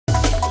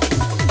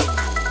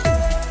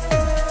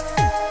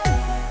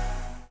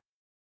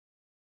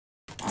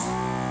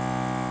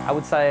I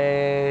would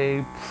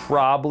say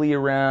probably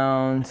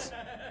around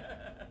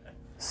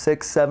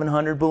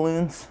 600-700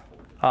 balloons.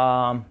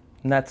 And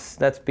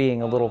that's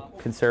being a little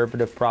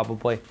conservative,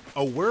 probably.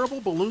 A wearable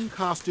balloon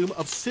costume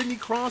of Sidney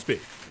Crosby,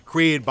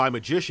 created by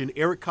magician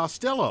Eric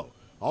Costello,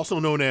 also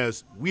known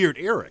as Weird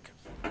Eric.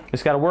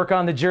 Just got to work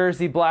on the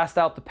jersey, blast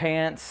out the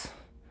pants.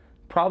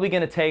 Probably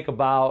going to take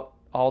about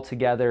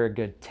altogether a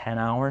good 10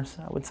 hours,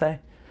 I would say.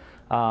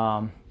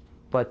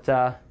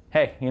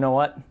 Hey, you know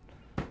what?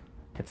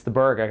 It's the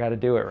Berg. I got to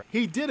do it.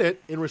 He did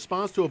it in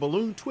response to a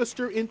balloon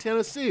twister in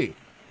Tennessee,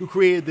 who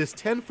created this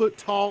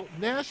 10-foot-tall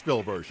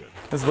Nashville version.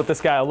 This is what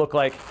this guy will look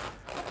like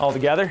all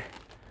together.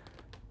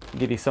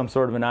 Give you some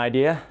sort of an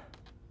idea.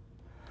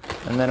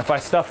 And then if I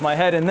stuff my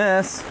head in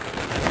this,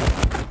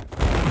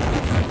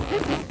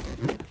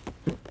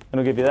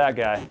 it'll give you that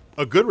guy.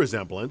 A good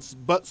resemblance,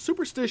 but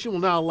superstition will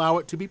not allow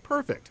it to be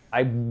perfect.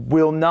 I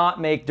will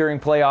not make during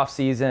playoff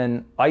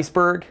season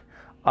iceberg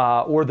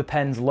or the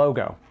Pens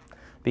logo,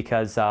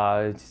 because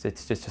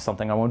it's just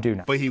something I won't do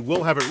now. But he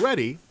will have it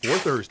ready for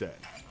Thursday.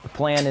 The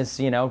plan is,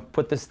 you know,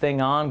 put this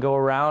thing on, go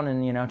around,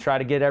 and, you know, try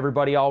to get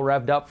everybody all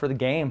revved up for the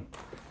game.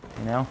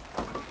 You know,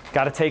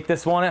 got to take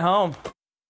this one at home.